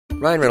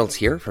Ryan Reynolds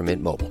here from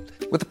Mint Mobile.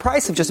 With the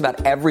price of just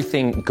about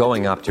everything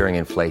going up during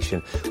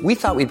inflation, we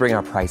thought we'd bring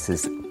our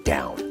prices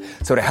down.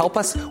 So to help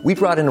us, we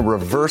brought in a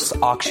reverse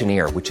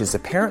auctioneer, which is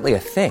apparently a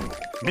thing.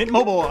 Mint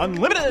Mobile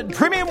Unlimited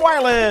Premium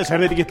Wireless. How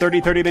to get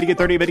 30, 30, bit to get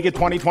 30, bit to get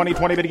 20, 20,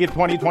 20, bit to get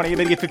 20, 20,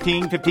 bit to get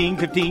 15, 15,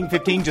 15,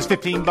 15, just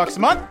 $15 a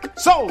month?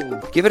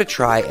 Sold! Give it a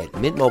try at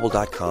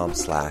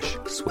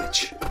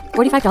mintmobile.com/switch.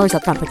 $45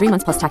 up front for 3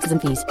 months plus taxes and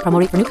fees. Promo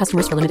rate for new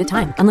customers for limited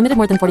time. Unlimited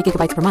more than 40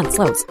 gigabytes per month.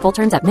 Slows full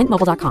terms at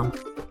mintmobile.com.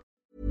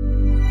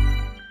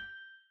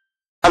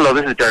 Hello,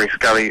 this is Derek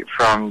Scully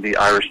from the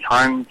Irish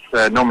Times,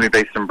 normally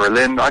based in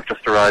Berlin. I've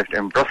just arrived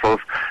in Brussels,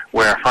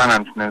 where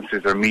finance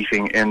ministers are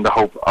meeting in the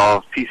hope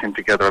of piecing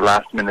together a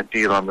last-minute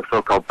deal on the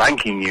so-called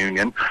banking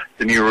union,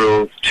 the new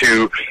rules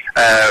to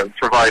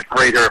provide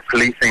greater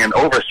policing and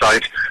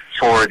oversight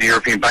for the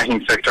European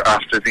banking sector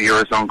after the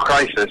Eurozone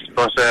crisis.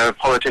 But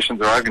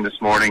politicians arriving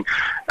this morning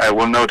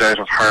will no doubt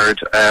have heard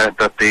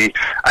that the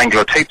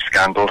Anglo tape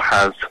scandal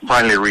has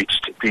finally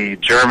reached the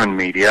German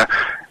media.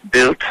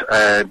 Bild,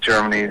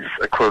 Germany's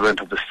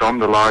equivalent of The Sun,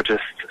 the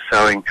largest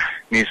selling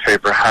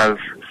newspaper, has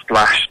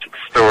splashed the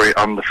story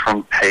on the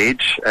front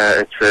page.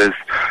 It says,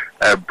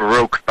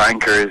 broke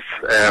bankers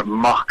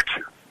mocked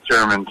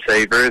German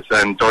savers,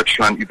 and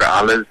Deutschland über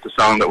alles, the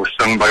song that was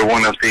sung by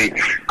one of the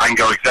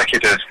Anglo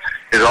executives,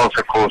 is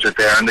also quoted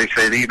there. And they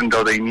say that even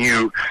though they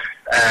knew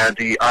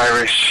the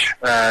Irish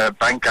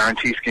bank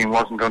guarantee scheme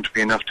wasn't going to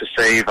be enough to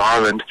save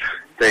Ireland,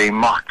 they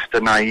mocked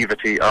the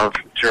naivety of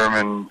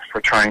Germans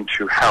for trying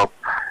to help.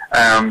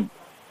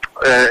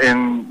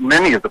 In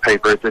many of the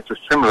papers, it's a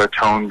similar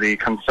tone. The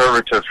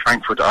conservative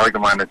Frankfurt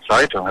Allgemeine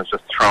Zeitung has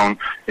just thrown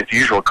its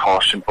usual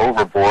caution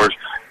overboard.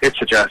 It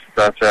suggests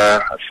that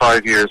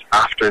 5 years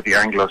after the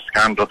Anglo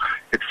scandal,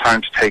 it's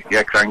time to take the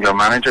ex-Anglo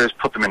managers,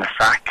 put them in a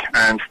sack,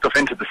 and stuff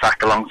into the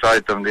sack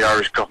alongside them the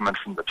Irish government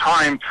from the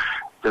time,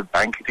 the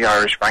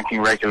Irish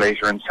banking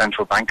regulator and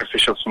central bank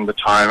officials from the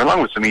time,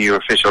 along with some EU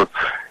officials.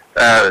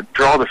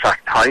 Draw the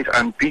sack tight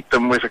and beat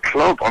them with a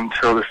club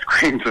until the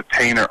screams of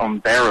pain are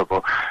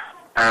unbearable.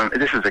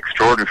 This is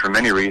extraordinary for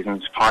many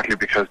reasons, partly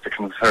because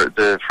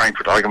the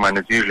Frankfurt Allgemeine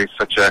is usually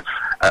such a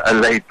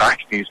laid-back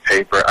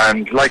newspaper,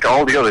 and like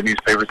all the other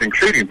newspapers,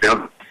 including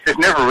Bild, they've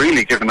never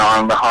really given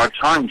Ireland a hard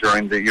time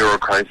during the Euro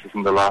crisis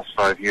in the last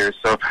 5 years.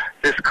 So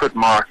this could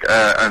mark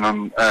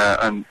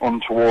an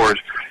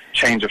untoward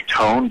change of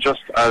tone,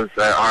 just as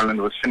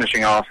Ireland was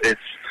finishing off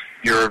its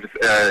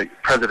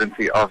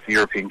presidency of the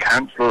European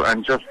Council,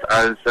 and just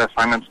as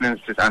finance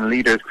ministers and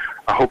leaders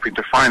are hoping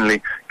to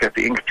finally get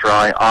the ink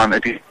dry on a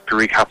deal to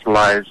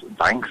recapitalise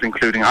banks,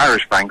 including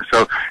Irish banks.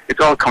 So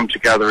it's all come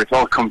together, it's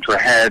all come to a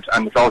head,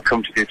 and it's all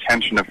come to the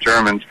attention of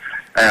Germans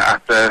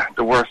at the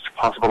worst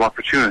possible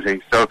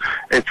opportunity. So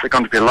it's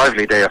going to be a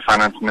lively day of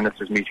finance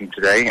ministers meeting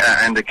today,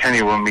 and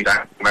Kenny will meet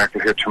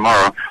Merkel here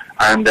tomorrow,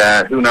 and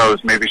who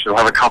knows, maybe she'll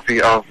have a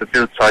copy of the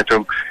Bild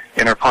Zeitung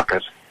in her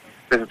pocket.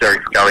 This is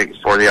Derek Scully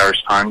for the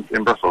Irish Times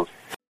in Brussels.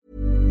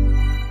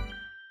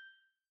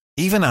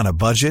 Even on a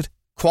budget,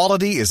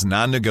 quality is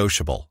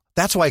non-negotiable.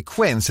 That's why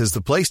Quince is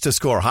the place to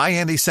score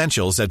high-end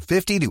essentials at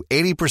 50 to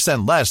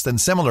 80% less than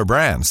similar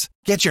brands.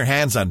 Get your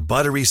hands on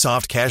buttery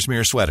soft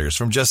cashmere sweaters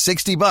from just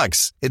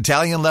 $60,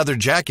 Italian leather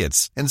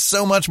jackets, and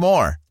so much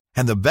more.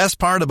 And the best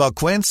part about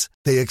Quince,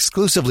 they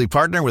exclusively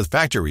partner with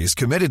factories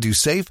committed to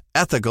safe,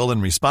 ethical,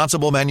 and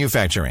responsible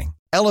manufacturing.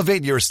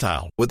 Elevate your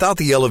style without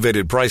the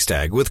elevated price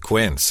tag with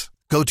Quince.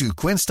 Go to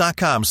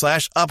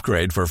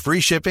quince.com/upgrade for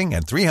free shipping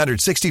and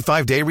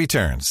 365-day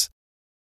returns.